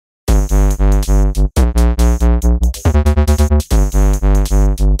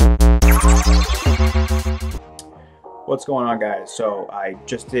What's going on, guys? So I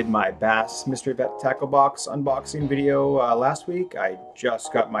just did my Bass Mystery Vet Tackle Box unboxing video last week. I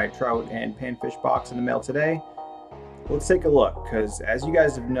just got my trout and panfish box in the mail today. Let's take a look, because as you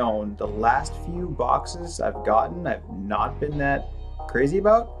guys have known, the last few boxes I've gotten, I've not been that crazy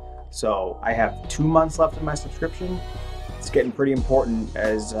about. So I have 2 months left in my subscription. It's getting pretty important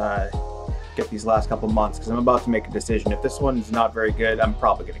as get these last couple months, because I'm about to make a decision. If this one's not very good, I'm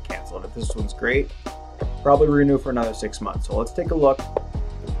probably going to cancel it. If this one's great, probably renew for another 6 months. So let's take a look.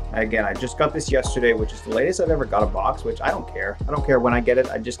 Again, I just got this yesterday, which is the latest I've ever got a box, which I don't care. I don't care when I get it.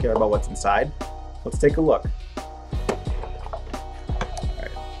 I just care about what's inside. Let's take a look. All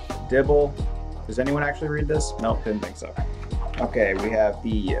right, Dibble. Does anyone actually read this? Nope, didn't think so. Okay, we have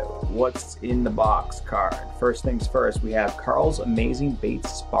the what's in the box card. First things first, we have Carl's Amazing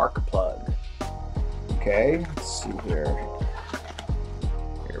Baits Spark Plug. Okay, let's see here.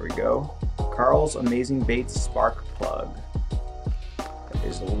 Here we go. Carl's Amazing Baits Spark Plug. That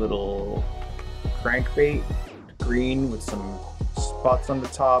is a little crankbait, green with some spots on the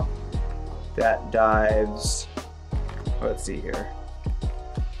top. That dives, let's see here,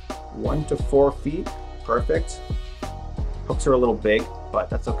 1 to 4 feet. Perfect. Hooks are a little big, but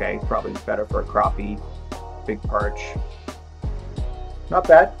that's okay. Probably better for a crappie, big perch. Not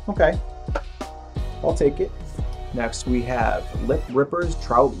bad. Okay, I'll take it. Next we have Lip Rippers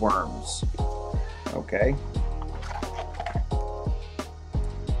Trout Worms. Okay.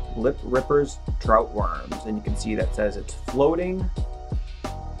 Lip Rippers Trout Worms, and you can see that says it's floating.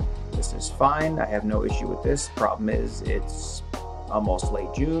 This is fine. I have no issue with this. Problem is it's almost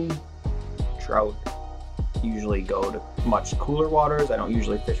late June. Trout usually go to much cooler waters. I don't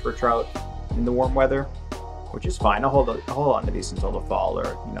usually fish for trout in the warm weather, which is fine. I'll hold on to these until the fall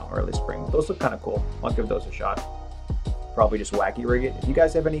or early spring. Those look kind of cool. I'll give those a shot. Probably just wacky rig it. If you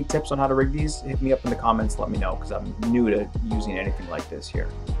guys have any tips on how to rig these, hit me up in the comments. Let me know, because I'm new to using anything like this here.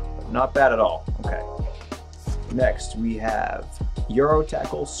 But not bad at all. Okay. Next we have Euro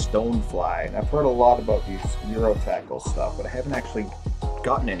Tackle Stonefly. And I've heard a lot about these Euro Tackle stuff, but I haven't actually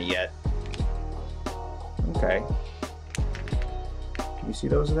gotten any yet. Okay. Can you see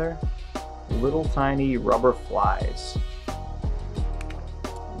those there? Little tiny rubber flies.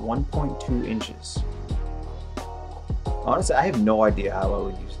 1.2 inches. Honestly, I have no idea how I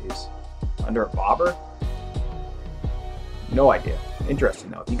would use these. Under a bobber? No idea. Interesting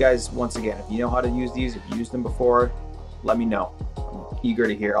though. If you guys, once again, if you know how to use these, if you used them before, let me know. I'm eager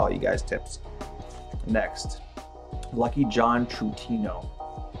to hear all you guys' tips. Next, Lucky John Troutino.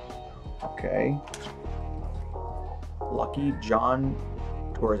 Okay. Lucky John,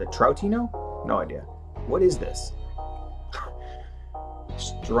 or is it Troutino? No idea. What is this?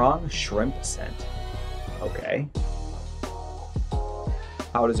 Strong shrimp scent. Okay.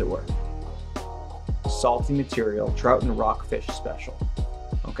 How does it work? Salty material, trout and rockfish special.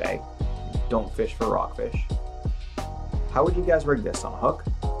 Okay. Don't fish for rockfish. How would you guys rig this? On a hook?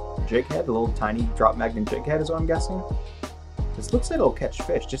 Jig head? A little tiny drop magnet jig head is what I'm guessing? This looks like it'll catch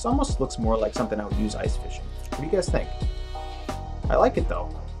fish. Just almost looks more like something I would use ice fishing. What do you guys think? I like it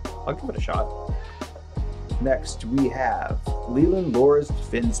though. I'll give it a shot. Next we have Leland Lures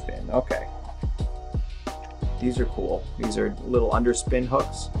Fin Spin. Okay. These are cool. These are little underspin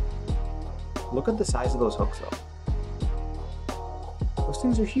hooks. Look at the size of those hooks though. Those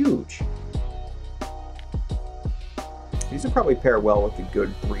things are huge. These would probably pair well with a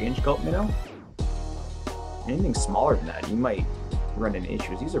good 3-inch gulp minnow. Anything smaller than that, you might run into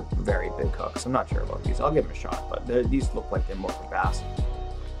issues. These are very big hooks. I'm not sure about these. I'll give them a shot, but these look like they're more for bass.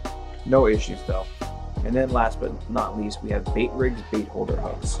 No issues though. And then last but not least, we have Bait Rigs bait holder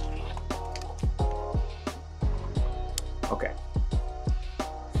hooks. Okay.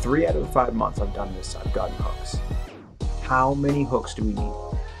 3 out of the 5 months I've done this, I've gotten hooks. How many hooks do we need?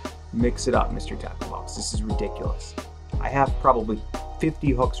 Mix it up, Mr. Tackle Box. This is ridiculous. I have probably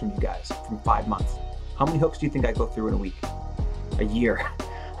 50 hooks from you guys from 5 months. How many hooks do you think I go through in a week? A year.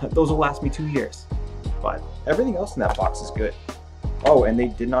 Those will last me 2 years. But everything else in that box is good. Oh, and they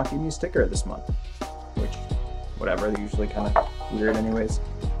did not give me a sticker this month. Which, whatever, they're usually kind of weird anyways.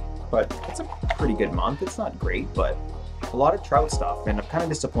 But it's a pretty good month. It's not great, but a lot of trout stuff. And I'm kind of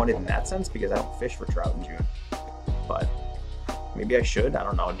disappointed in that sense because I don't fish for trout in June. But maybe I should. I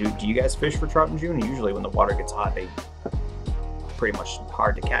don't know. Do you guys fish for trout in June? Usually when the water gets hot, they pretty much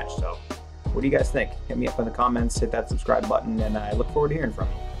hard to catch. So what do you guys think? Hit me up in the comments, hit that subscribe button, and I look forward to hearing from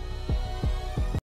you.